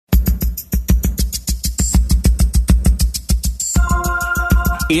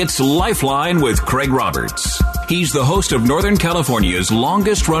It's Lifeline with Craig Roberts. He's the host of Northern California's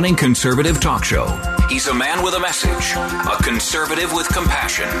longest-running conservative talk show. He's a man with a message, a conservative with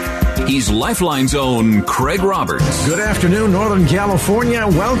compassion. He's Lifeline's own Craig Roberts. Good afternoon, Northern California.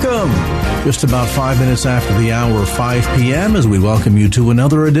 Welcome. Just about 5 minutes after the hour, 5 p.m., as we welcome you to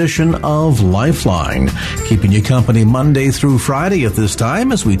another edition of Lifeline, keeping you company Monday through Friday at this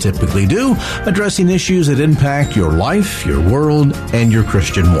time, as we typically do, addressing issues that impact your life, your world, and your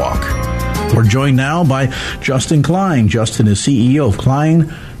Christian walk. We're joined now by Justin Klein. Justin is CEO of Klein,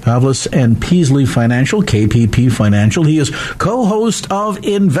 Pavlis and Peasley Financial, KPP Financial. He is co-host of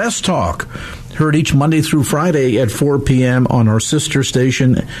Invest Talk, heard each Monday through Friday at 4 p.m. on our sister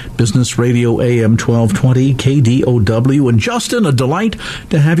station, Business Radio AM 1220, KDOW. And Justin, a delight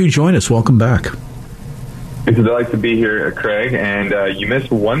to have you join us. Welcome back. It's a delight to be here, Craig. And you missed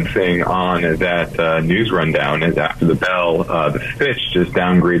one thing on that news rundown. Is after the bell, the Fitch just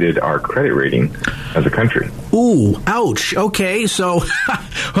downgraded our credit rating as a country. Ooh, ouch. Okay, so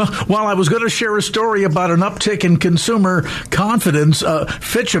while I was going to share a story about an uptick in consumer confidence,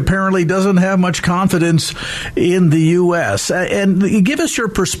 Fitch apparently doesn't have much confidence in the U.S. And give us your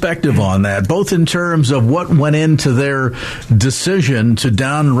perspective on that, both in terms of what went into their decision to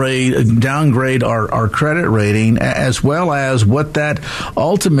downgrade our credit rating, as well as what that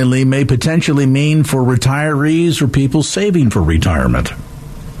ultimately may potentially mean for retirees or people saving for retirement.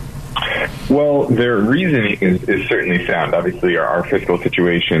 Well, their reasoning is certainly sound. Obviously, our fiscal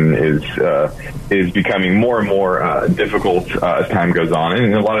situation is becoming more and more difficult as time goes on,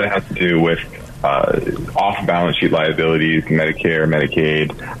 and a lot of it has to do with off-balance sheet liabilities, Medicare,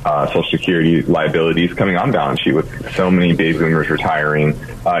 Medicaid, Social Security liabilities coming on balance sheet with so many baby boomers retiring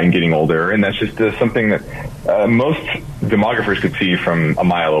and getting older, and that's just something that most demographers could see from a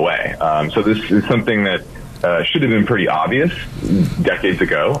mile away. So this is something that should have been pretty obvious decades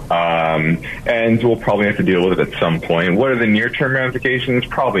ago, and we'll probably have to deal with it at some point. What are the near-term ramifications?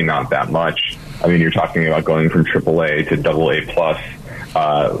 Probably not that much. I mean, you're talking about going from AAA to AA+.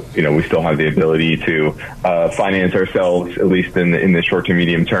 We still have the ability to finance ourselves, at least in the short to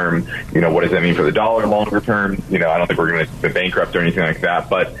medium term. What does that mean for the dollar longer term? I don't think we're going to be bankrupt or anything like that,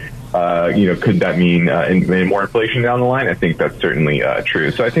 but could that mean more inflation down the line? I think that's certainly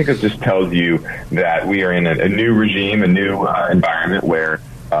true. So I think it just tells you that we are in a new regime, a new environment where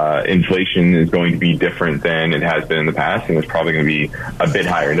inflation is going to be different than it has been in the past, and it's probably going to be a bit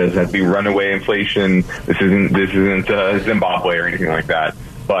higher. It doesn't have to be runaway inflation. This isn't Zimbabwe or anything like that.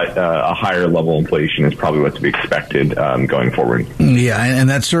 But a higher level inflation is probably what to be expected going forward. Yeah, and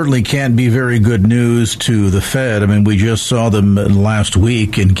that certainly can't be very good news to the Fed. I mean, we just saw them last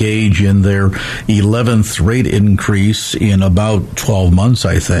week engage in their 11th rate increase in about 12 months,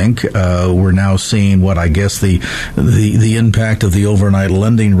 I think. We're now seeing what I guess the impact of the overnight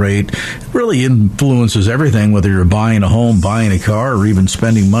lending rate really influences everything, whether you're buying a home, buying a car, or even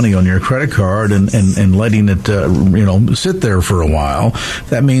spending money on your credit card and letting it sit there for a while.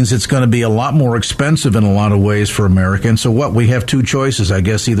 That means it's going to be a lot more expensive in a lot of ways for Americans. So we have two choices, I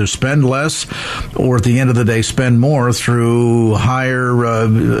guess, either spend less or at the end of the day spend more through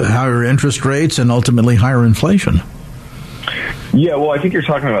higher interest rates and ultimately higher inflation. Yeah, well, I think you're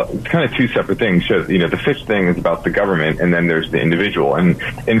talking about kind of two separate things. So, the Fitch thing is about the government, and then there's the individual. And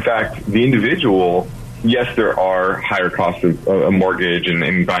in fact, the individual, yes, there are higher costs of a mortgage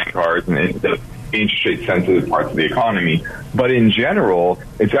and buying cars and the interest rate sensitive parts of the economy. But in general,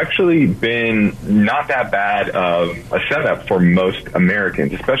 it's actually been not that bad of a setup for most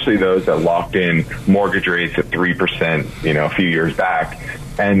Americans, especially those that locked in mortgage rates at 3%, a few years back.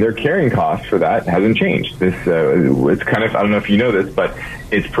 And their carrying cost for that hasn't changed. It's kind of, I don't know if you know this, but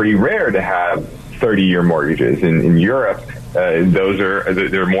it's pretty rare to have 30-year mortgages. In Europe,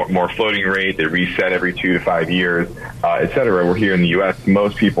 they're more floating rate. They reset every 2 to 5 years, et cetera. We're here in the U.S.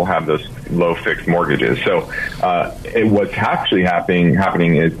 Most people have those low fixed mortgages. So what's actually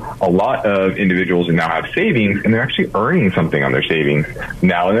happening is a lot of individuals now have savings, and they're actually earning something on their savings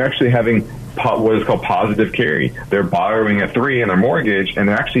now, and they're actually having what is called positive carry. They're borrowing at 3% on their mortgage, and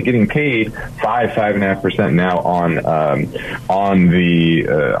they're actually getting paid 5.5% now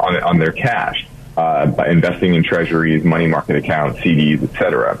on their cash. By investing in treasuries, money market accounts, CDs, et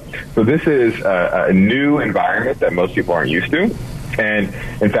cetera. So this is a new environment that most people aren't used to. And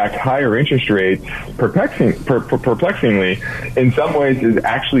in fact, higher interest rates, perplexingly, in some ways is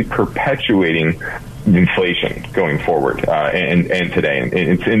actually perpetuating inflation going forward and today. And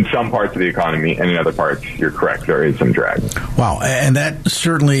it's in some parts of the economy, and in other parts, you're correct, there is some drag. Wow, and that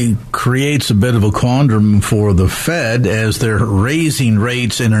certainly creates a bit of a quandrum for the Fed as they're raising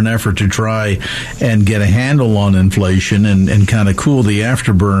rates in an effort to try and get a handle on inflation and kind of cool the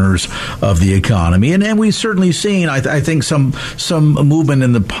afterburners of the economy. And we've certainly seen, I think, some movement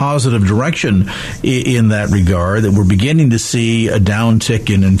in the positive direction in that regard, that we're beginning to see a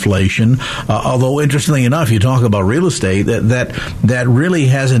downtick in inflation, although interestingly enough, you talk about real estate, that really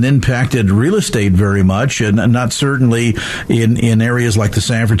hasn't impacted real estate very much, and not certainly in areas like the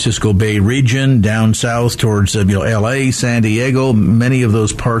San Francisco Bay region, down south towards L.A., San Diego. Many of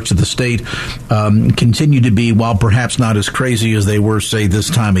those parts of the state continue to be, while perhaps not as crazy as they were, say, this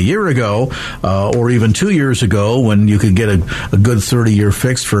time a year ago, or even 2 years ago, when you could get a good 30-year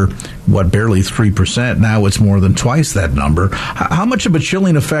fix for, barely 3%. Now it's more than twice that number. How much of a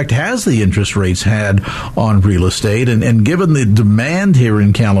chilling effect has the interest rates had on real estate? And given the demand here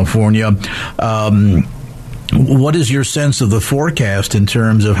in California, what is your sense of the forecast in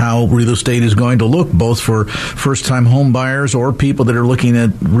terms of how real estate is going to look, both for first-time home buyers or people that are looking at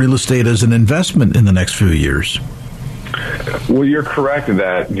real estate as an investment in the next few years? Well, you're correct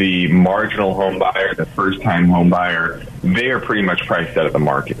that the marginal home buyer, the first-time home buyer, they are pretty much priced out of the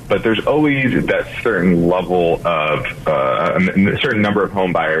market. But there's always that certain level of a certain number of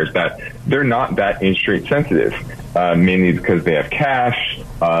home buyers that they're not that interest rate sensitive, mainly because they have cash,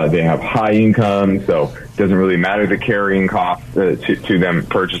 they have high income, so it doesn't really matter the carrying cost to them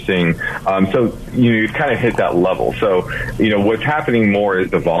purchasing. So you kind of hit that level. So what's happening more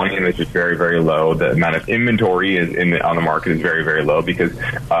is the volume is just very, very low. The amount of inventory on the market is very, very low because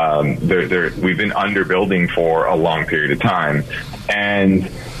we've been underbuilding for a long period of time, and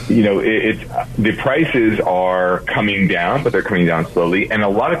the prices are coming down, but they're coming down slowly. And a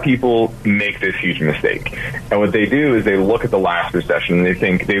lot of people make this huge mistake. And what they do is they look at the last recession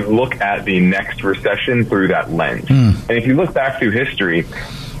and they look at the next recession through that lens. And if you look back through history,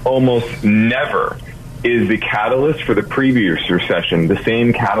 almost never is the catalyst for the previous recession the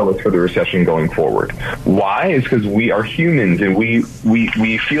same catalyst for the recession going forward. Why? It's because we are humans and we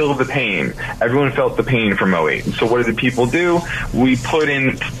feel the pain. Everyone felt the pain from 2008. So what did people do? We put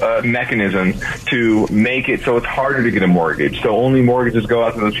in mechanisms to make it so it's harder to get a mortgage. So only mortgages go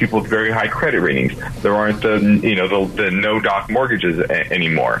out to those people with very high credit ratings. There aren't the no-doc mortgages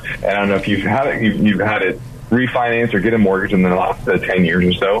anymore. And I don't know if you've had it refinance or get a mortgage in the last 10 years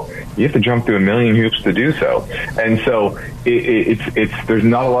or so, you have to jump through a million hoops to do so. And so there's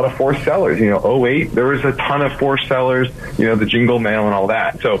not a lot of forced sellers. 2008, there was a ton of forced sellers, the jingle mail and all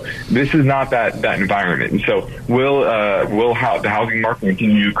that. So this is not that environment. And so will the housing market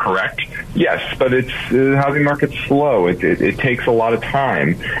continue to correct? Yes, but the housing market's slow. It takes a lot of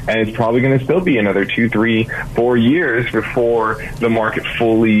time, and it's probably going to still be another 2, 3, 4 years before the market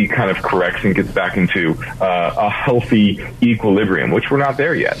fully kind of corrects and gets back into a healthy equilibrium, which we're not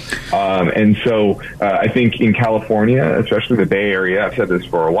there yet. And so I think in California, especially the Bay Area, I've said this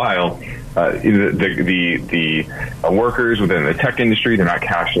for a while, the workers within the tech industry, they're not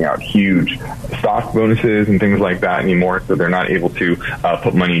cashing out huge stock bonuses and things like that anymore, so they're not able to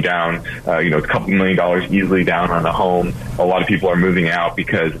put money down, a couple $1 million easily down on a home. A lot of people are moving out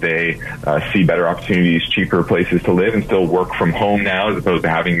because they see better opportunities, cheaper places to live, and still work from home now as opposed to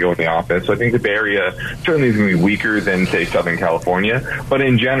having to go in the office. So I think the Bay Area certainly is going to be weaker than, say, Southern California, but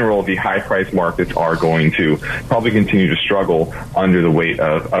in general, the high-price markets are going to probably continue to struggle under the weight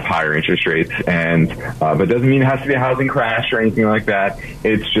of higher interest rates, and but it doesn't mean it has to be a housing crash or anything like that.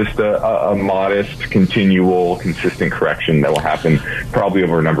 It's just a modest, continual, consistent correction that will happen probably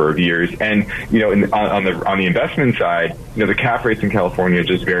over a number of years. And on the investment side, the cap rates in California are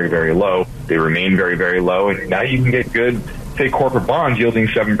just very, very low. They remain very, very low, and now you can get good, say, corporate bonds yielding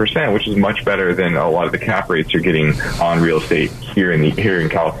 7%, which is much better than a lot of the cap rates you're getting on real estate here in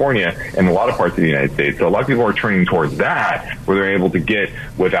California and a lot of parts of the United States. So a lot of people are turning towards that, where they're able to get,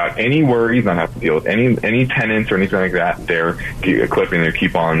 without any worries, not have to deal with any tenants or anything like that. They're clipping their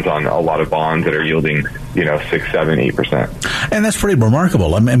coupons on a lot of bonds that are yielding 6, 7, 8%. And that's pretty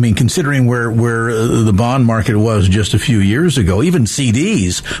remarkable. I mean, considering where the bond market was just a few years ago, even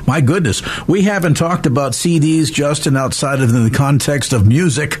CDs, my goodness, we haven't talked about CDs, Justin, outside of the context of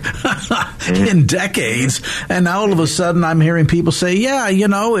music in decades. And now all of a sudden I'm hearing people say,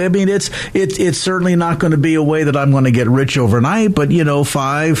 it's certainly not going to be a way that I'm going to get rich overnight, but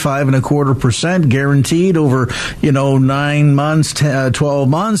 5.25% guaranteed over 9 months, 12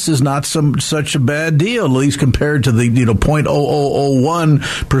 months is not such a bad deal, at least compared to the 0.0001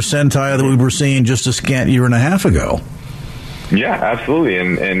 percentile that we were seeing just a scant year and a half ago. Yeah, absolutely,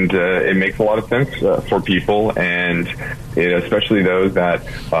 and it makes a lot of sense for people, and especially those that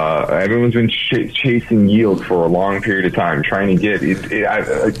everyone's been chasing yield for a long period of time, trying to get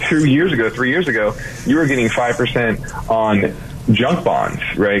 3 years ago, you were getting 5% on junk bonds,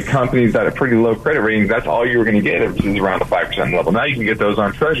 right? Companies that have pretty low credit ratings, that's all you were going to get, is around the 5% level. Now you can get those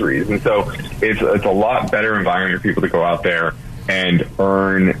on treasuries, and so it's a lot better environment for people to go out there and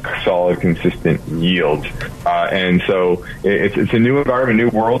earn solid, consistent yields. And so it's a new environment, new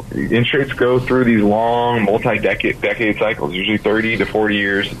world. Interest rates go through these long, multi-decade cycles, usually 30 to 40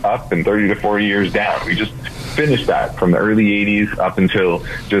 years up and 30 to 40 years down. We just finished that from the early 80s up until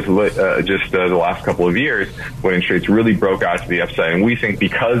just the last couple of years, when interest rates really broke out to the upside. And we think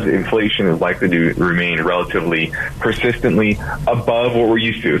because inflation is likely to remain relatively persistently above what we're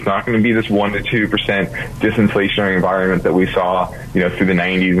used to, it's not going to be this 1 to 2% disinflationary environment that we saw through the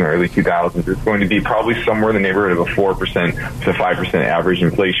 90s and early 2000s. It's going to be probably somewhere in the neighborhood of a 4% to 5% average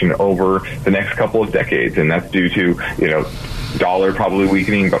inflation over the next couple of decades. And that's due to, dollar probably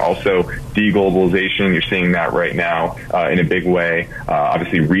weakening, but also deglobalization. You're seeing that right now in a big way.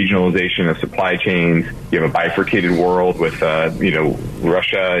 Obviously, regionalization of supply chains. You have a bifurcated world with,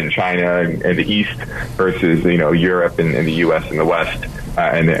 Russia and China and the East versus, Europe and the U.S. and the West.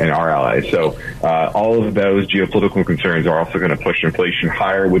 And our allies. So all of those geopolitical concerns are also going to push inflation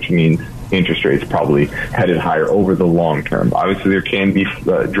higher, which means interest rates probably headed higher over the long term. Obviously, there can be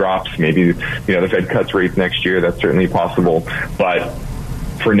drops. Maybe the Fed cuts rates next year. That's certainly possible. But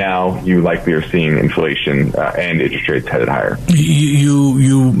for now, you likely are seeing inflation and interest rates headed higher.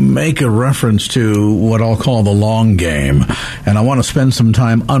 You make a reference to what I'll call the long game, and I want to spend some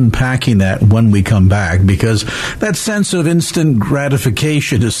time unpacking that when we come back, because that sense of instant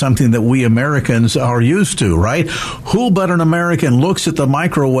gratification is something that we Americans are used to, right? Who but an American looks at the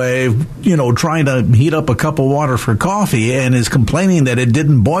microwave, trying to heat up a cup of water for coffee and is complaining that it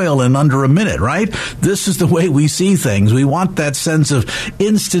didn't boil in under a minute, right? This is the way we see things. We want that sense of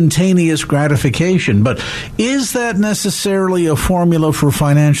instantaneous gratification. But is that necessarily a formula for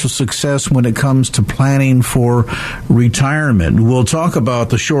financial success when it comes to planning for retirement? We'll talk about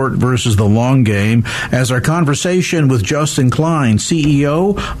the short versus the long game as our conversation with Justin Klein,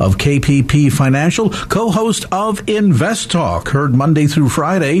 CEO of KPP Financial, co-host of Invest Talk, heard Monday through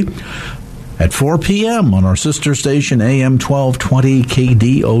Friday at 4 p.m. on our sister station, AM 1220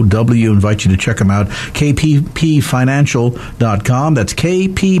 KDOW. Invite you to check them out, kppfinancial.com. That's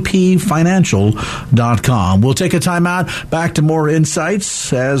kppfinancial.com. We'll take a time out, back to more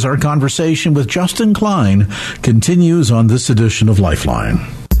insights as our conversation with Justin Klein continues on this edition of Lifeline.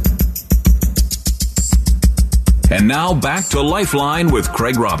 And now back to Lifeline with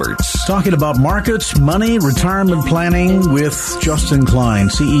Craig Roberts. Talking about markets, money, retirement planning with Justin Klein,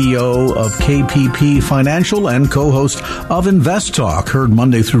 CEO of KPP Financial and co-host of Invest Talk, heard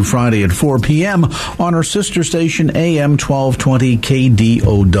Monday through Friday at 4 p.m. on our sister station, AM 1220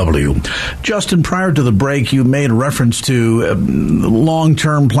 KDOW. Justin, prior to the break, you made a reference to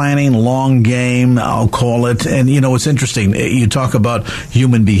long-term planning, long game, I'll call it. And, it's interesting. You talk about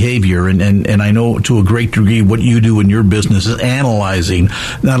human behavior, and I know to a great degree what you do in your business is analyzing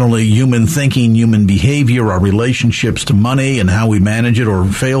not only human thinking, human behavior, our relationships to money and how we manage it or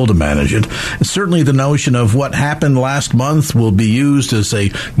fail to manage it. And certainly the notion of what happened last month will be used as a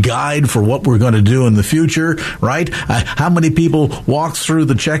guide for what we're going to do in the future, right? How many people walk through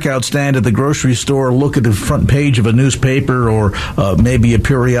the checkout stand at the grocery store, look at the front page of a newspaper or maybe a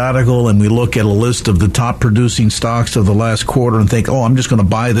periodical, and we look at a list of the top producing stocks of the last quarter and think, I'm just going to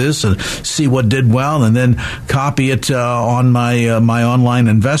buy this and see what did well, and then copy it on my online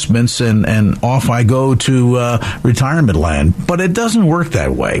investments, and off I go to retirement land. But it doesn't work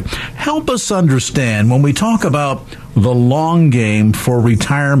that way. Help us understand, when we talk about the long game for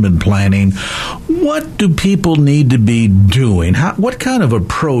retirement planning, what do people need to be doing? What kind of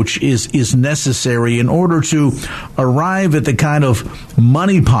approach is necessary in order to arrive at the kind of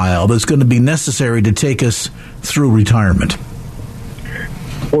money pile that's going to be necessary to take us through retirement?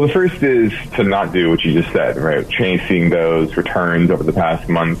 Well, the first is to not do what you just said, right? Chasing those returns over the past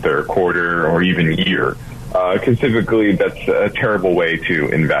month or quarter or even year. Because typically that's a terrible way to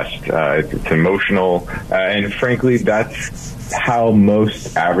invest. It's emotional, and frankly, that's how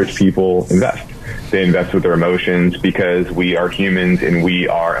most average people invest. They invest with their emotions because we are humans and we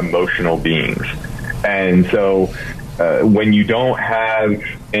are emotional beings. And so when you don't have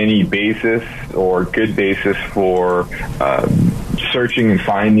any basis or good basis for searching and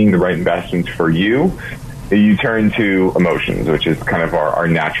finding the right investments for you, you turn to emotions, which is kind of our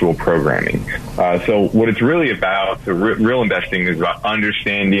natural programming. So what it's really about, the real investing is about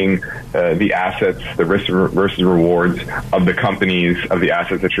understanding the assets, the risks versus rewards of the companies, of the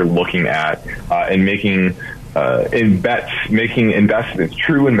assets that you're looking at, and making investments,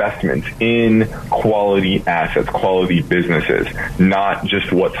 true investments in quality assets, quality businesses, not just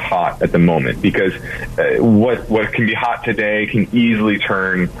what's hot at the moment. Because what can be hot today can easily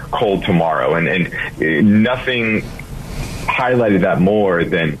turn cold tomorrow, and nothing highlighted that more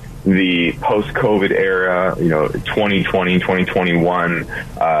than the post-COVID era, 2020, 2021,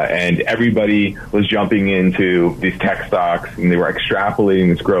 and everybody was jumping into these tech stocks, and they were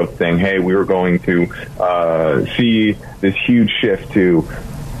extrapolating this growth, saying, hey, we were going to see this huge shift to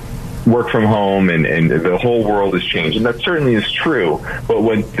work from home, and the whole world has changed. And that certainly is true. But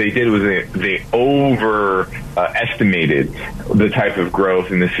what they did was they overestimated the type of growth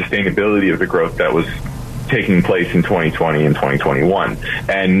and the sustainability of the growth that was taking place in 2020 and 2021.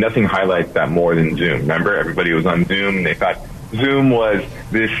 And nothing highlights that more than Zoom. Remember, everybody was on Zoom, and they thought Zoom was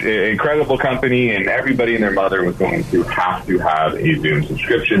this incredible company, and everybody and their mother was going to have a Zoom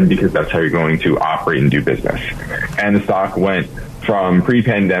subscription because that's how you're going to operate and do business. And the stock went from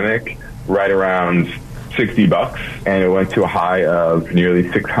pre-pandemic right around $60, and it went to a high of nearly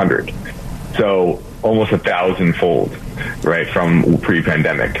 600. So almost 1,000-fold, right, from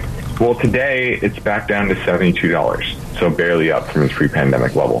pre-pandemic. Well, today it's back down to $72, so barely up from its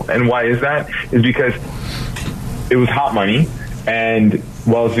pre-pandemic level. And why is that? Is because it was hot money, and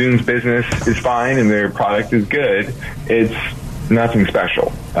while Zoom's business is fine and their product is good, it's nothing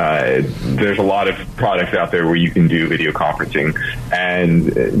special. There's a lot of products out there where you can do video conferencing,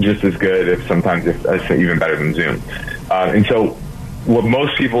 and just as good, if even better than Zoom. And so what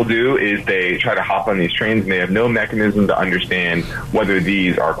most people do is they try to hop on these trains, and they have no mechanism to understand whether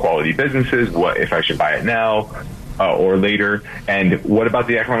these are quality businesses, what if I should buy it now or later, and what about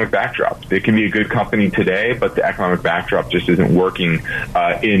the economic backdrop? It can be a good company today, but the economic backdrop just isn't working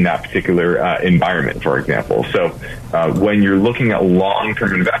in that particular environment, for example. So when you're looking at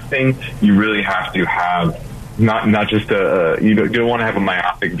long-term investing, you really have to have not just you don't want to have a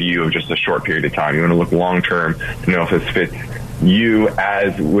myopic view of just a short period of time. You want to look long-term to know if this fits you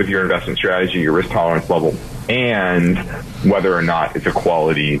as with your investment strategy, your risk tolerance level, and whether or not it's a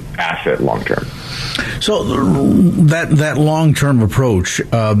quality asset long-term. So that long-term approach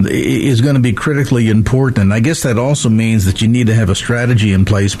is going to be critically important. And I guess that also means that you need to have a strategy in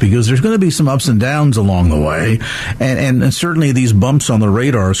place, because there's going to be some ups and downs along the way. And certainly these bumps on the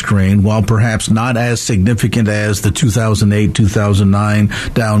radar screen, while perhaps not as significant as the 2008, 2009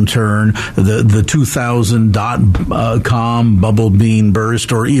 downturn, the 2000 dot-com bubble being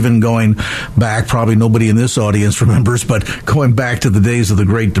burst, or even going back, probably nobody in this audience remembers, but going back to the days of the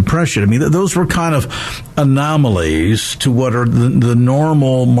Great Depression. I mean, those were kind of anomalies to what are the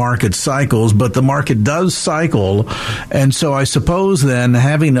normal market cycles, but the market does cycle. And so I suppose then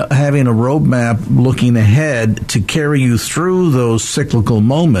having a roadmap looking ahead to carry you through those cyclical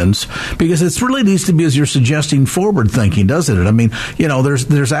moments, because it really needs to be, as you're suggesting, forward thinking, doesn't it? I mean,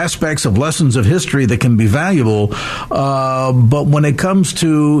 there's aspects of lessons of history that can be valuable, but when it comes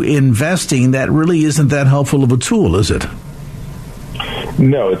to investing, that really isn't that helpful of a tool, is it?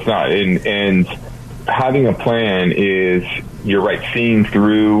 No, it's not. And having a plan is, you're right, seeing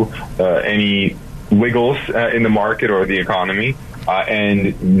through any wiggles in the market or the economy,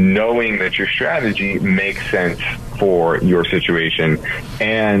 and knowing that your strategy makes sense for your situation,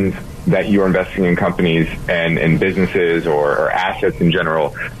 and that you're investing in companies and businesses or assets in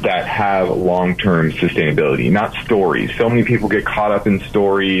general that have long-term sustainability, not stories. So many people get caught up in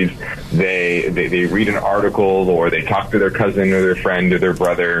stories. They read an article, or they talk to their cousin or their friend or their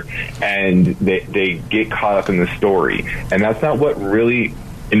brother, and they get caught up in the story. And that's not what really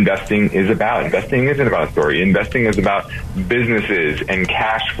investing is about. Investing isn't about a story. Investing is about businesses and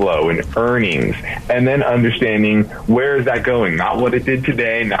cash flow and earnings, and then understanding where is that going, not what it did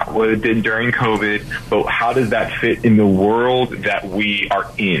today, not what it did during COVID, but how does that fit in the world that we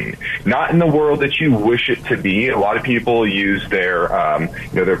are in, not in the world that you wish it to be. A lot of people use their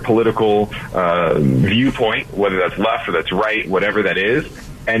political viewpoint, whether that's left or that's right, whatever that is,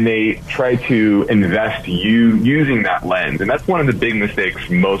 and they try to invest using that lens. And that's one of the big mistakes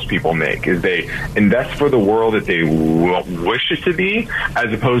most people make, is they invest for the world that they wish it to be,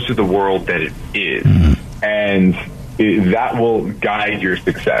 as opposed to the world that it is. And that will guide your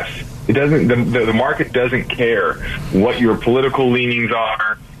success. It doesn't. The market doesn't care what your political leanings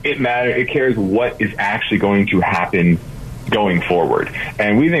are. It cares what is actually going to happen going forward.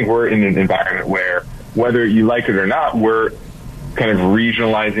 And we think we're in an environment where, whether you like it or not, we're kind of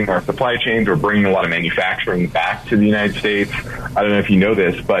regionalizing our supply chains. We're bringing a lot of manufacturing back to the United States. I don't know if you know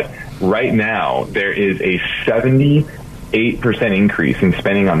this, but right now there is a 78% increase in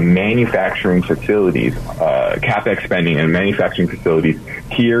spending on manufacturing facilities, CapEx spending and manufacturing facilities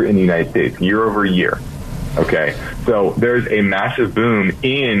here in the United States year over year. Okay, so there's a massive boom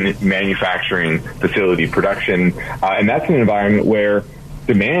in manufacturing facility production, and that's an environment where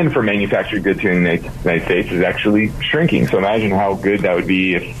demand for manufactured goods here in the United States is actually shrinking. So imagine how good that would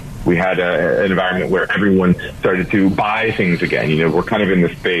be if we had an environment where everyone started to buy things again. You know, we're kind of in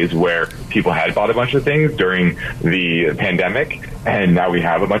this phase where people had bought a bunch of things during the pandemic, and now we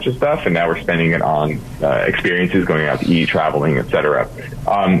have a bunch of stuff, and now we're spending it on experiences, going out to eat, traveling, etc.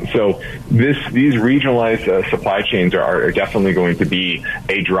 So these regionalized supply chains are definitely going to be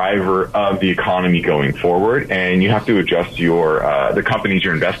a driver of the economy going forward, and you have to adjust your the companies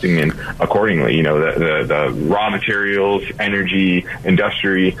you're investing in accordingly. You know, the raw materials, energy,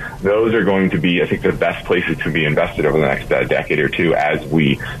 industry, those are going to be, I think, the best places to be invested over the next decade or two as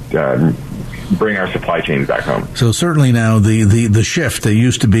we bring our supply chains back home. So certainly now the shift, they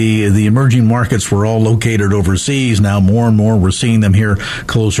used to be the emerging markets were all located overseas. Now more and more we're seeing them here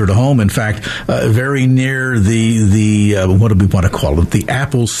closer to home. In fact, very near the what do we want to call it? The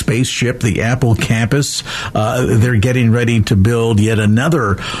Apple spaceship, the Apple campus. They're getting ready to build yet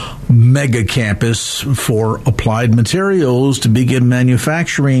another mega campus for Applied Materials to begin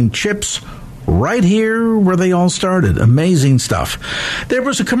manufacturing chips right here where they all started. Amazing stuff. There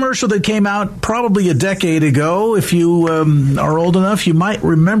was a commercial that came out probably a decade ago. If you are old enough, you might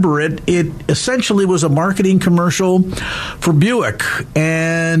remember it. It essentially was a marketing commercial for Buick,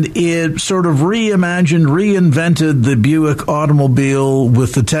 and it sort of reinvented the Buick automobile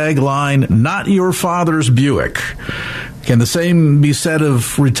with the tagline, "Not your father's Buick." Can the same be said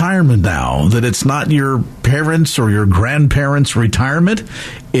of retirement now? That it's not your parents' or your grandparents' retirement,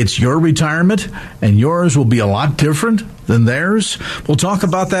 it's your retirement, and yours will be a lot different than theirs? We'll talk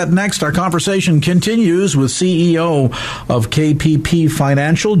about that next. Our conversation continues with CEO of KPP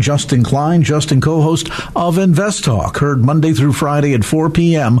Financial, Justin Klein. Justin, co-host of Invest Talk, heard Monday through Friday at 4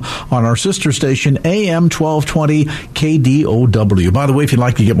 p.m. on our sister station, AM 1220 KDOW. By the way, if you'd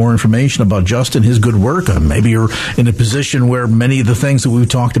like to get more information about Justin, his good work, maybe you're in a position where many of the things that we've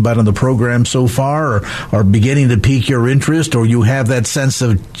talked about in the program so far are beginning to pique your interest, or you have that sense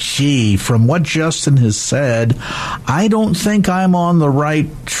of, gee, from what Justin has said, I don't think I'm on the right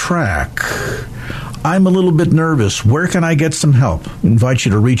track. I'm a little bit nervous. Where can I get some help? I invite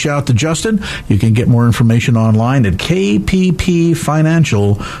you to reach out to Justin. You can get more information online at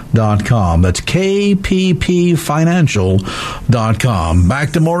kppfinancial.com. That's kppfinancial.com.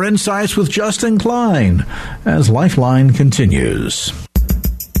 Back to more insights with Justin Klein as Lifeline continues.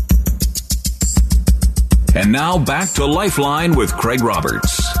 And now back to Lifeline with Craig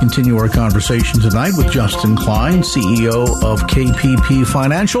Roberts. Continue our conversation tonight with Justin Klein, CEO of KPP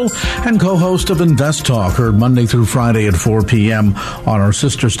Financial and co-host of Invest Talk, heard Monday through Friday at 4 p.m. on our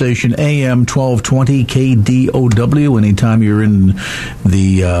sister station, AM 1220 KDOW. Anytime you're in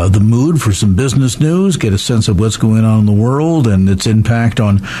the mood for some business news, get a sense of what's going on in the world and its impact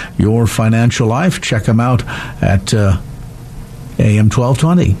on your financial life, check them out at AM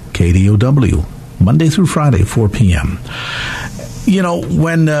 1220 KDOW. Monday through Friday, 4 p.m. You know,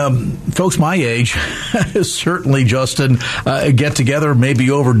 when folks my age, certainly, Justin, get together,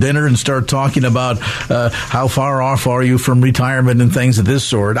 maybe over dinner, and start talking about how far off are you from retirement and things of this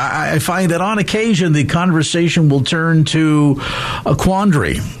sort, I find that on occasion the conversation will turn to a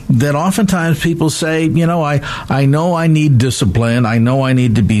quandary. That oftentimes people say, you know, I know I need discipline. I know I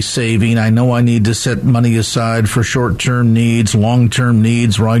need to be saving. I know I need to set money aside for short-term needs, long-term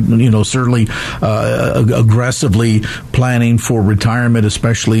needs, right? You know, certainly aggressively planning for retirement,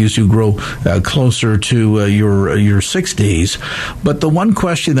 especially as you grow closer to your 60s. But the one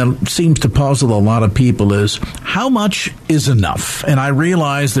question that seems to puzzle a lot of people is, how much is enough? And I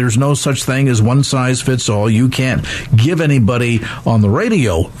realize there's no such thing as one size fits all. You can't give anybody on the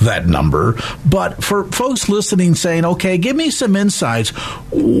radio that number. But for folks listening saying, okay, give me some insights.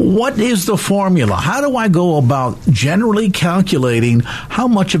 What is the formula? How do I go about generally calculating how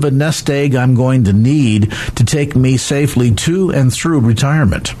much of a nest egg I'm going to need to take me safely to and through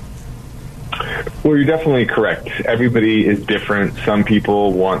retirement? Well, you're definitely correct. Everybody is different. Some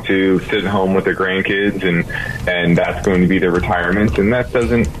people want to sit at home with their grandkids, and that's going to be their retirement, and that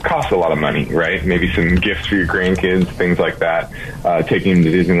doesn't cost a lot of money, right? Maybe some gifts for your grandkids, things like that, taking them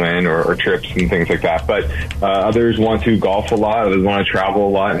to Disneyland or trips and things like that. But others want to golf a lot, others want to travel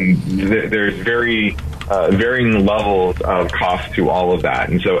a lot, and there's very varying levels of cost to all of that.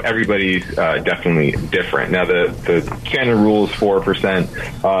 And so everybody's definitely different. Now, the standard rule is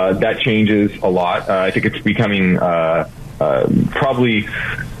 4%. That changes a lot. I think it's becoming probably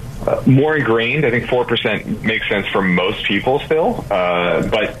more ingrained. I think 4% makes sense for most people still,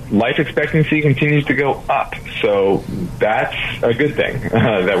 but life expectancy continues to go up. So that's a good thing,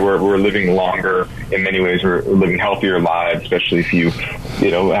 that we're living longer. In many ways, we're living healthier lives, especially if you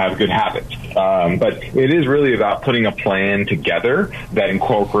have good habits. But it is really about putting a plan together that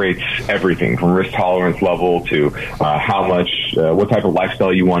incorporates everything from risk tolerance level to how much, what type of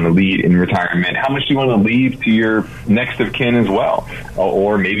lifestyle you want to lead in retirement, how much you want to leave to your next of kin as well,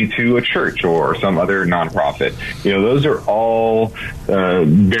 or maybe to a church or some other nonprofit. Those are all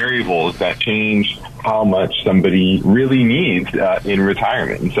variables that change how much somebody really needs in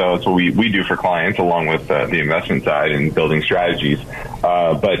retirement. And so that's what we do for clients, along with the investment side and building strategies.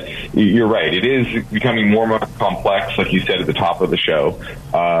 But you're right, it is becoming more and more complex, like you said at the top of the show.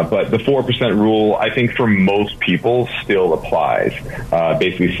 But the 4% rule, I think for most people still applies,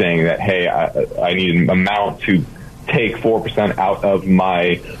 basically saying that, hey, I need an amount to take 4% out of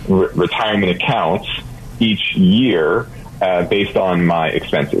my retirement accounts each year, based on my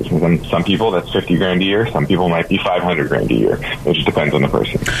expenses. Some people, that's $50,000 a year. Some people might be $500,000 a year. It just depends on the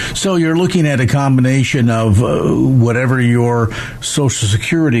person. So you're looking at a combination of whatever your Social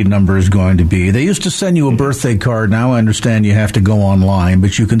Security number is going to be. They used to send you a birthday card. Now I understand you have to go online,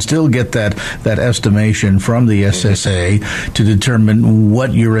 but you can still get that estimation from the SSA to determine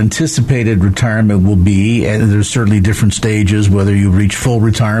what your anticipated retirement will be. And there's certainly different stages, whether you reach full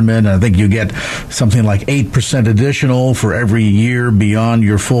retirement. I think you get something like 8% additional for every year beyond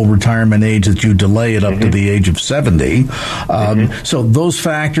your full retirement age that you delay it up to the age of 70. So those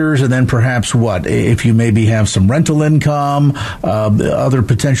factors, and then perhaps if you maybe have some rental income, other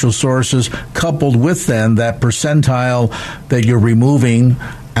potential sources, coupled with then that percentile that you're removing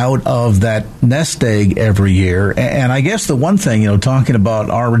out of that nest egg every year. And I guess the one thing, talking about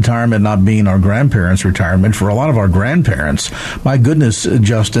our retirement not being our grandparents' retirement, for a lot of our grandparents, my goodness,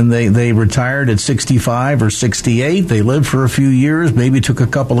 Justin, they retired at 65 or 68. They lived for a few years, maybe took a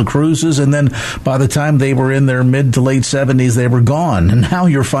couple of cruises, and then by the time they were in their mid to late 70s, they were gone. And now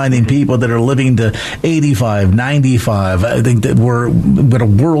you're finding people that are living to 85, 95. I think that we're at a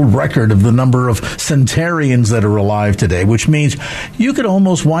world record of the number of centenarians that are alive today, which means you could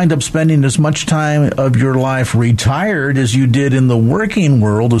almost wind up spending as much time of your life retired as you did in the working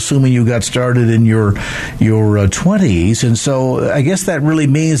world, assuming you got started in your 20s. And so I guess that really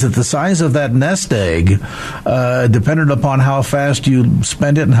means that the size of that nest egg, dependent upon how fast you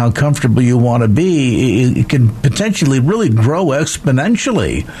spend it and how comfortable you want to be, it can potentially really grow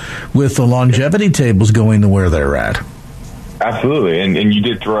exponentially with the longevity tables going to where they're at. Absolutely. And you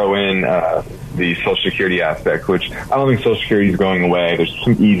did throw in the Social Security aspect, which I don't think Social Security is going away. There's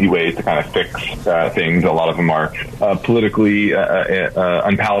some easy ways to kind of fix things. A lot of them are politically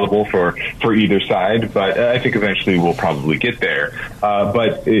unpalatable for either side, but I think eventually we'll probably get there.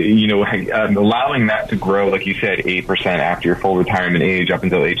 But allowing that to grow, like you said, 8% after your full retirement age up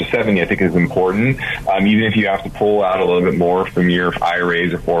until the age of 70, I think is important. Even if you have to pull out a little bit more from your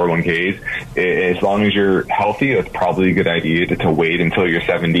IRAs or 401ks, as long as you're healthy, that's probably a good idea to wait until you're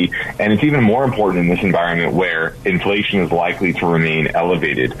 70. And it's even more important in this environment where inflation is likely to remain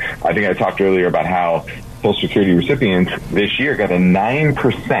elevated. I think I talked earlier about how Social Security recipients this year got a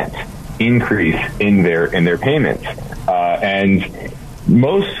 9% increase in their payments. And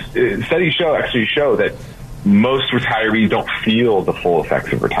most studies show that most retirees don't feel the full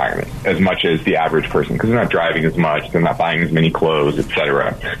effects of retirement as much as the average person, because they're not driving as much, they're not buying as many clothes,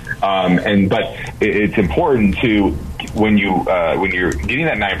 etc. But it's important to, when you're getting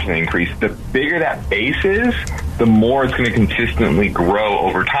that 9% increase, the bigger that base is, the more it's going to consistently grow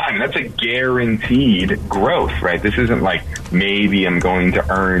over time. And that's a guaranteed growth, right? This isn't like maybe I'm going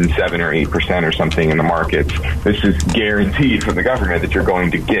to earn 7 or 8% or something in the markets. This is guaranteed from the government that you're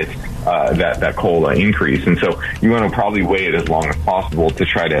going to get that COLA increase. And so you want to probably wait as long as possible to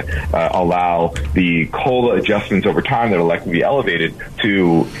try to allow the COLA adjustments over time that are likely to be elevated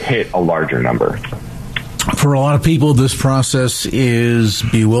to hit a larger number. For a lot of people, this process is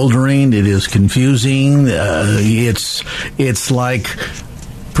bewildering. It is confusing. It's like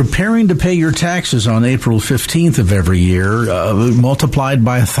preparing to pay your taxes on April 15th of every year, multiplied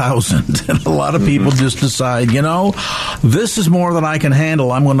by 1,000. And a lot of people just decide, this is more than I can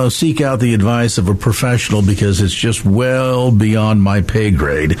handle. I'm going to seek out the advice of a professional because it's just well beyond my pay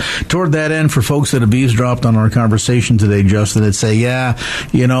grade. Toward that end, for folks that have eavesdropped on our conversation today, Justin, that say,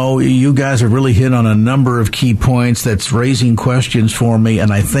 you guys have really hit on a number of key points that's raising questions for me,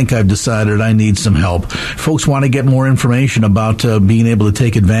 and I think I've decided I need some help. Folks want to get more information about being able to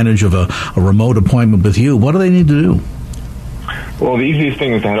take advantage of a remote appointment with you. What do they need to do? Well, the easiest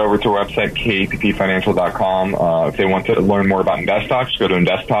thing is to head over to our website, kappfinancial.com. If they want to learn more about InvestTalk, just go to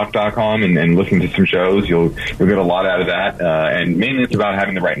investtalk.com and listen to some shows. You'll get a lot out of that. And mainly it's about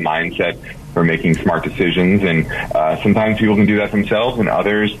having the right mindset for making smart decisions. And sometimes people can do that themselves, and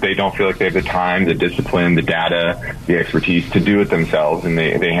others, they don't feel like they have the time, the discipline, the data, the expertise to do it themselves, and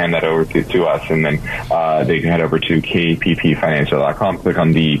they hand that over to us. And then they can head over to kappfinancial.com, click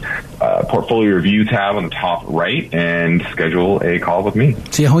on the portfolio review tab on the top right, and schedule a call with me.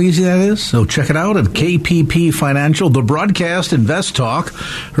 See how easy that is? So check it out at KPP Financial. The broadcast, Invest Talk,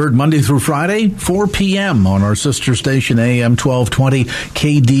 heard Monday through Friday, 4 p.m. on our sister station, AM 1220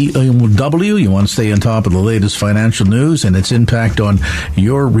 KDOW. You want to stay on top of the latest financial news and its impact on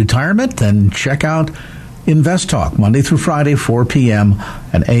your retirement? Then check out Invest Talk, Monday through Friday, 4 p.m.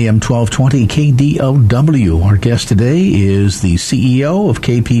 at AM 1220 KDOW. Our guest today is the CEO of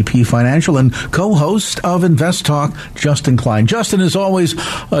KPP Financial and co-host of Invest Talk, Justin Klein. Justin, as always,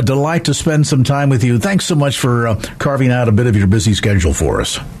 a delight to spend some time with you. Thanks so much for carving out a bit of your busy schedule for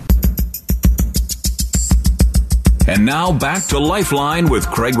us. And now back to Lifeline with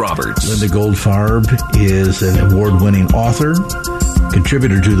Craig Roberts. Linda Goldfarb is an award-winning author,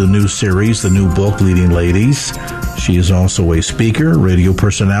 contributor to the new series, the new book, Leading Ladies. She is also a speaker, radio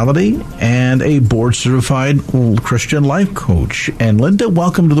personality, and a board-certified Christian life coach. And Linda,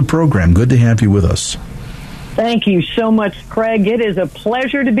 welcome to the program. Good to have you with us. Thank you so much, Craig. It is a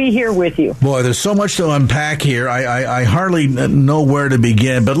pleasure to be here with you. Boy, there's so much to unpack here. I hardly know where to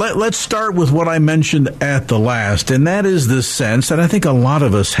begin, but let's start with what I mentioned at the last, and that is this sense, and I think a lot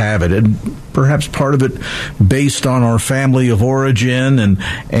of us have it, and perhaps part of it based on our family of origin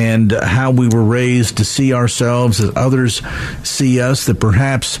and how we were raised to see ourselves as others see us, that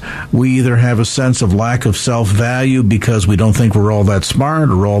perhaps we either have a sense of lack of self-value because we don't think we're all that smart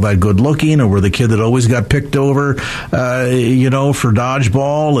or all that good-looking, or we're the kid that always got picked over, for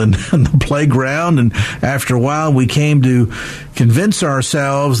dodgeball and the playground. And after a while, we came to convince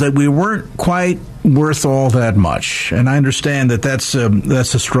ourselves that we weren't quite worth all that much. And I understand that that's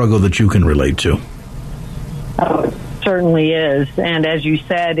a struggle that you can relate to. Oh, it certainly is. And as you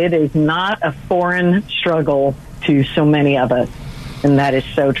said, it is not a foreign struggle to so many of us. And that is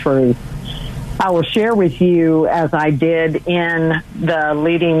so true. I will share with you, as I did in the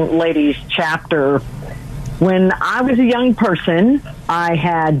Leading Ladies chapter, when I was a young person, I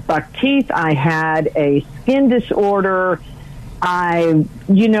had buck teeth, I had a skin disorder, I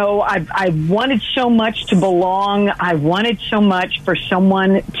wanted so much to belong, I wanted so much for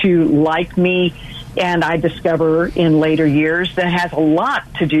someone to like me, and I discover in later years that has a lot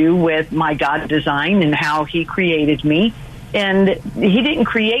to do with my God design and how He created me. And He didn't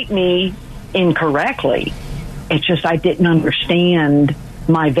create me incorrectly. It's just I didn't understand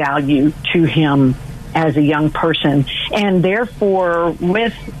my value to Him as a young person. And therefore,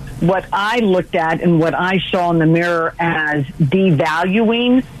 with what I looked at and what I saw in the mirror as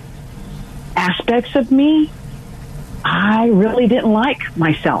devaluing aspects of me, I really didn't like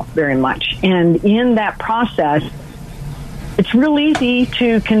myself very much. And in that process, it's real easy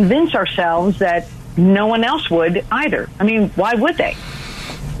to convince ourselves that no one else would either. I mean, why would they?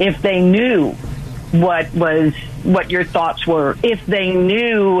 If they knew what your thoughts were, if they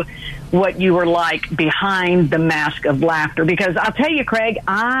knew what you were like behind the mask of laughter. Because I'll tell you, Craig,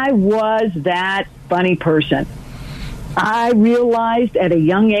 I was that funny person. I realized at a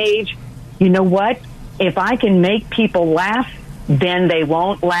young age, you know what? If I can make people laugh, then they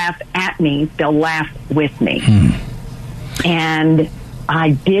won't laugh at me. They'll laugh with me. And I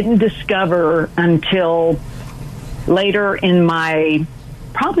didn't discover until later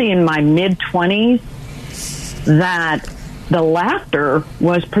probably in my mid-20s, that the laughter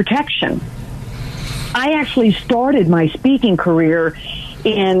was protection. I actually started my speaking career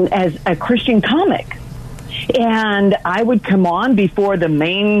as a Christian comic. And I would come on before the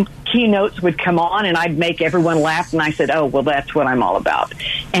main keynotes would come on, and I'd make everyone laugh. And I said, oh, well, that's what I'm all about.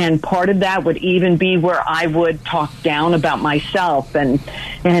 And part of that would even be where I would talk down about myself, and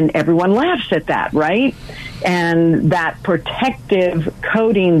everyone laughs at that, right? And that protective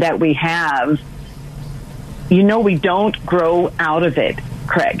coating that we have, we don't grow out of it.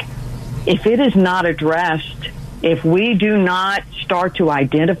 Craig, if it is not addressed, if we do not start to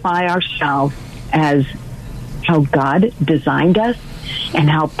identify ourselves as how God designed us and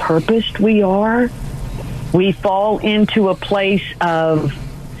how purposed we are, we fall into a place of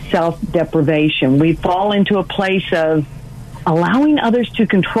self-deprivation. We fall into a place of allowing others to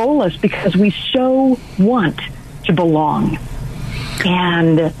control us because we so want to belong.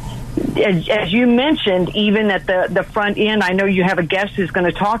 And as you mentioned, even at the front end, I know you have a guest who's going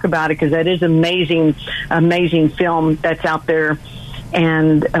to talk about it because that is amazing film that's out there,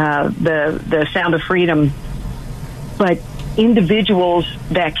 and the Sound of Freedom. But individuals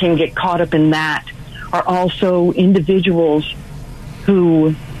that can get caught up in that are also individuals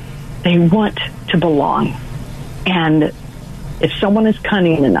who they want to belong. And if someone is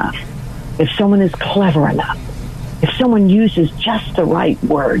cunning enough, if someone is clever enough, if someone uses just the right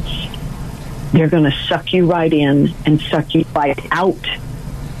words, they're going to suck you right in and suck you right out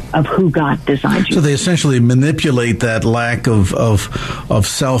of who God designed you. So they essentially manipulate that lack of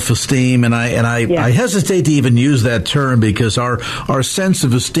self-esteem, and I hesitate to even use that term because our sense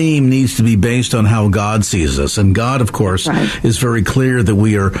of esteem needs to be based on how God sees us, and God, of course, is very clear that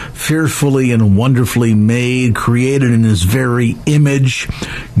we are fearfully and wonderfully made, created in His very image.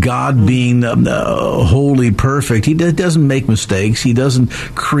 God being wholly perfect, He doesn't make mistakes. He doesn't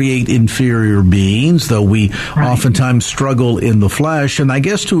create inferior beings, though we oftentimes struggle in the flesh. And I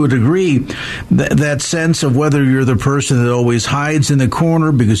guess to a degree, that sense of whether you're the person that always hides in the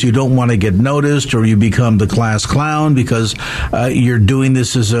corner because you don't want to get noticed, or you become the class clown because you're doing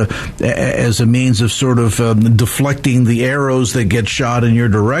this as a means of sort of deflecting the arrows that get shot in your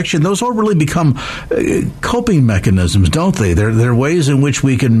direction, those all really become coping mechanisms, don't they? They're ways in which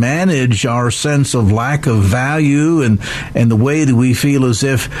we can manage our sense of lack of value and the way that we feel as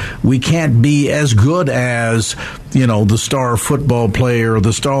if we can't be as good as, the star football player or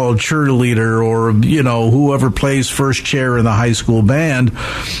the star cheerleader or, whoever plays first chair in the high school band.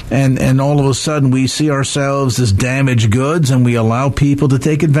 And all of a sudden we see ourselves as damaged goods, and we allow people to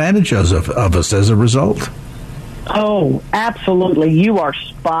take advantage of us as a result. Oh, absolutely. You are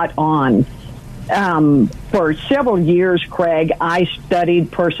spot on. For several years, Craig, I studied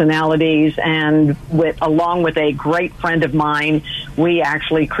personalities, and along with a great friend of mine, we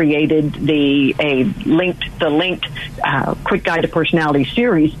actually created the linked Quick Guide to Personality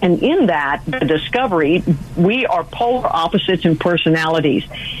series. And in that, the discovery, we are polar opposites in personalities.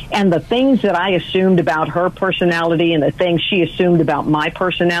 And the things that I assumed about her personality and the things she assumed about my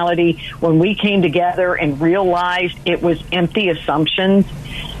personality, when we came together and realized it was empty assumptions,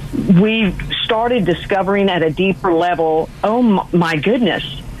 we started discovering at a deeper level, oh my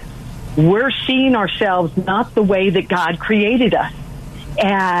goodness, we're seeing ourselves not the way that God created us.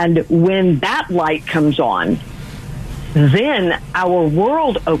 And when that light comes on, then our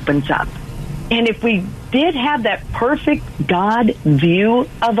world opens up. And if we did have that perfect God view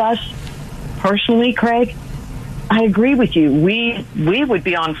of us personally, Craig, I agree with you. We would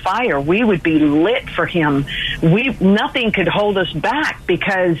be on fire. We would be lit for Him. Nothing could hold us back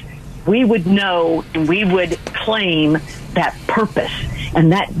because we would know and we would claim that purpose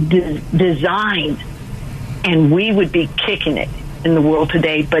and that design, and we would be kicking it in the world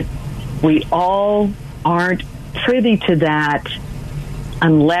today. But we all aren't privy to that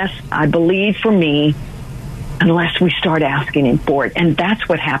unless, I believe for me, unless we start asking Him for it. And that's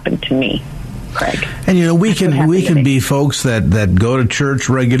what happened to me, Craig. And we can be folks that go to church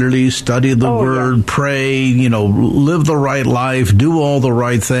regularly, study the Word, pray, live the right life, do all the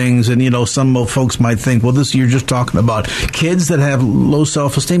right things. And some folks might think, well, you're just talking about kids that have low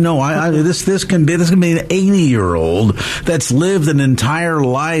self-esteem. No, this can be an 80-year-old that's lived an entire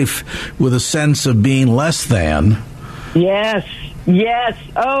life with a sense of being less than. Yes.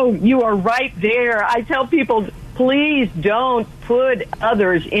 Oh, you are right there. I tell people, please don't put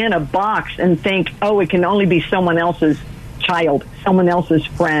others in a box and think, it can only be someone else's child, someone else's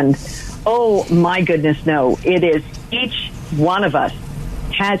friend. Oh, my goodness, no. It is each one of us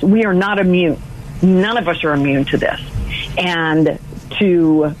we are not immune. None of us are immune to this. And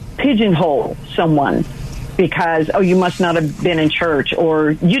to pigeonhole someone because, you must not have been in church,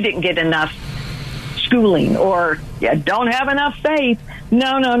 or you didn't get enough schooling, or don't have enough faith.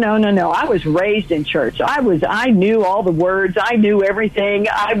 No. I was raised in church. I knew all the words. I knew everything.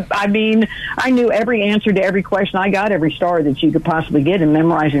 I knew every answer to every question. I got every star that you could possibly get in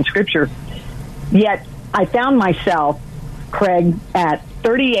memorizing Scripture. Yet I found myself, Craig, at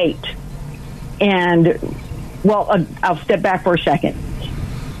 38, and I'll step back for a second.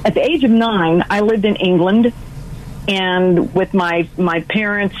 At the age of 9, I lived in England, and with my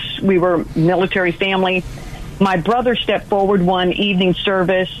parents, we were a military family, my brother stepped forward one evening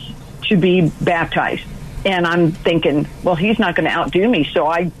service to be baptized. And I'm thinking, well, he's not going to outdo me. So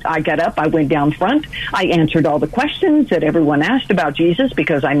I got up, I went down front, I answered all the questions that everyone asked about Jesus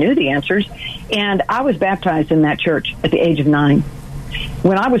because I knew the answers. And I was baptized in that church at the age of 9.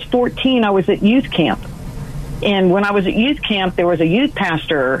 When I was 14, I was at youth camp. And when I was at youth camp, there was a youth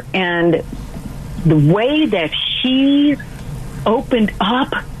pastor. And the way that he opened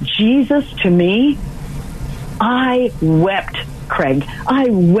up Jesus to me, I wept. Craig, I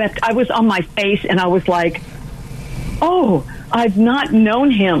wept. I was on my face and I was like, oh, I've not known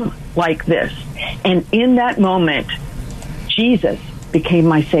him like this. And in that moment, Jesus became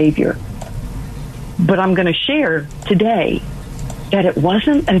my Savior. But I'm going to share today that it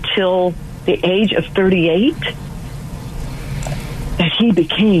wasn't until the age of 38 that he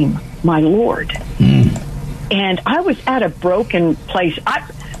became my Lord. And I was at a broken place.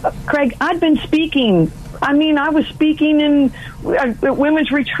 Craig, I'd been speaking. I was speaking in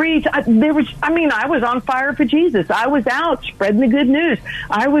women's retreats. I was on fire for Jesus. I was out spreading the good news.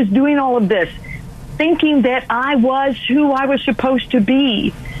 I was doing all of this, thinking that I was who I was supposed to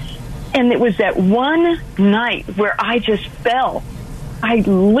be. And it was that one night where I just fell. I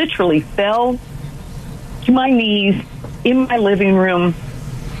literally fell to my knees in my living room.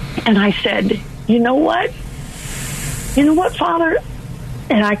 And I said, you know what? You know what, Father?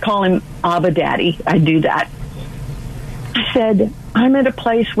 And I call him Abba Daddy. I do that. I said, I'm at a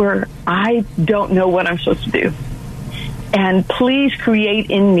place where I don't know what I'm supposed to do. And please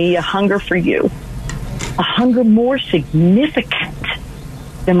create in me a hunger for you, a hunger more significant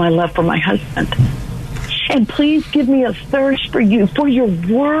than my love for my husband. And please give me a thirst for you, for your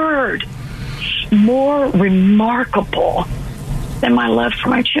word, more remarkable than my love for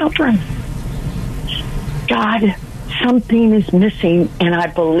my children. God, something is missing, and I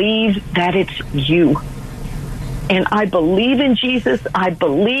believe that it's you. And I believe in Jesus. I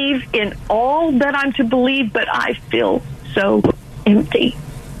believe in all that I'm to believe, but I feel so empty.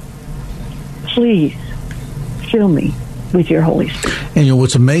 Please fill me with your Holy Spirit. And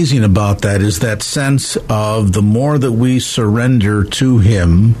what's amazing about that is that sense of the more that we surrender to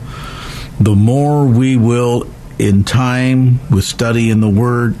him, the more we will, in time, with study in the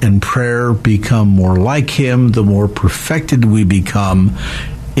Word and prayer, become more like him, the more perfected we become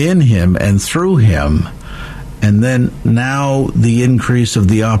in him and through him. And then now the increase of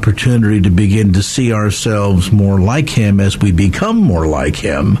the opportunity to begin to see ourselves more like him as we become more like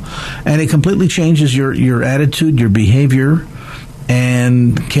him. And it completely changes your attitude, your behavior,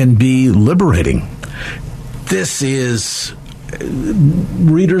 and can be liberating. This is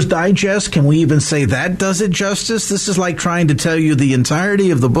Reader's Digest. Can we even say that does it justice? This is like trying to tell you the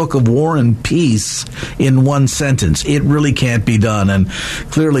entirety of the book of War and Peace in one sentence. It really can't be done. And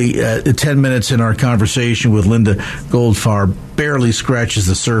clearly, 10 minutes in our conversation with Linda Goldfarb barely scratches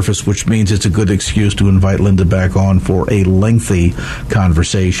the surface, which means it's a good excuse to invite Linda back on for a lengthy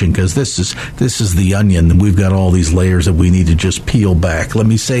conversation, because this is the onion, and we've got all these layers that we need to just peel back. Let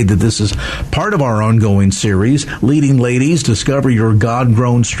me say that this is part of our ongoing series, Leading Ladies, Discover Your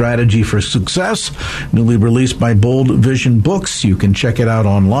God-Grown Strategy for Success, newly released by Bold Vision Books. You can check it out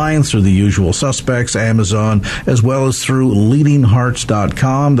online through the usual suspects, Amazon, as well as through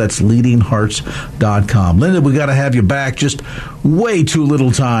leadinghearts.com. That's leadinghearts.com. Linda, we got to have you back. Just way too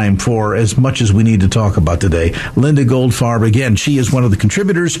little time for as much as we need to talk about today. Linda Goldfarb, again, she is one of the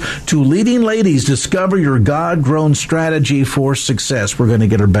contributors to Leading Ladies, Discover Your God-Grown Strategy for Success. We're going to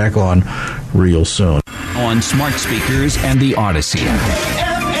get her back on real soon. On smart speakers and the Odyssey.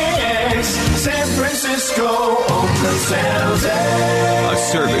 FX, San Francisco, Oakland, San Jose. A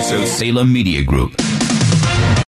service of Salem Media Group.